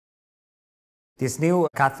This new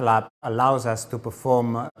cath lab allows us to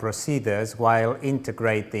perform procedures while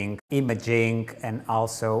integrating imaging and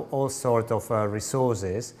also all sorts of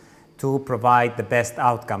resources to provide the best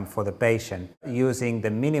outcome for the patient using the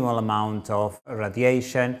minimal amount of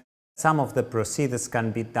radiation. Some of the procedures can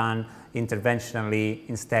be done interventionally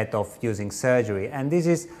instead of using surgery, and this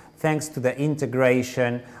is thanks to the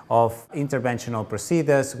integration of interventional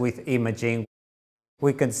procedures with imaging.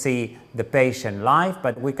 We can see the patient live,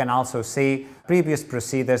 but we can also see previous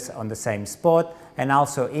procedures on the same spot and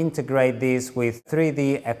also integrate this with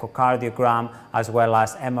 3D echocardiogram as well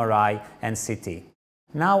as MRI and CT.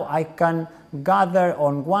 Now I can gather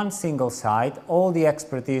on one single site all the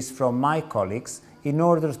expertise from my colleagues in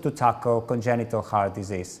order to tackle congenital heart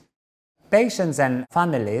disease. Patients and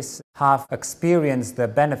families have experienced the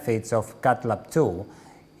benefits of Cath Lab 2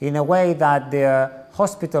 in a way that their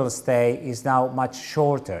hospital stay is now much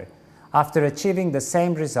shorter after achieving the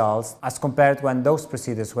same results as compared when those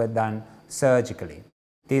procedures were done surgically.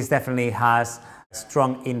 This definitely has a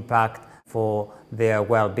strong impact for their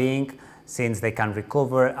well-being, since they can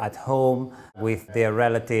recover at home with their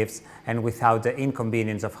relatives and without the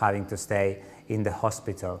inconvenience of having to stay in the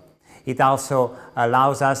hospital. It also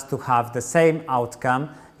allows us to have the same outcome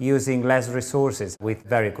using less resources with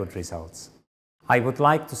very good results. I would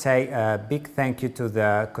like to say a big thank you to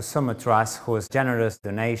the Consumer Trust, whose generous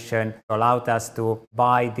donation allowed us to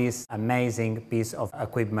buy this amazing piece of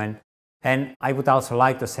equipment. And I would also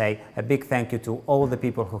like to say a big thank you to all the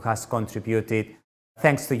people who has contributed.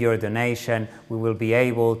 Thanks to your donation, we will be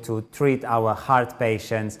able to treat our heart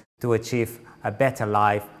patients to achieve a better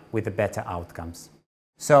life with better outcomes.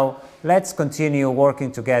 So let's continue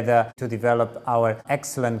working together to develop our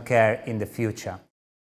excellent care in the future.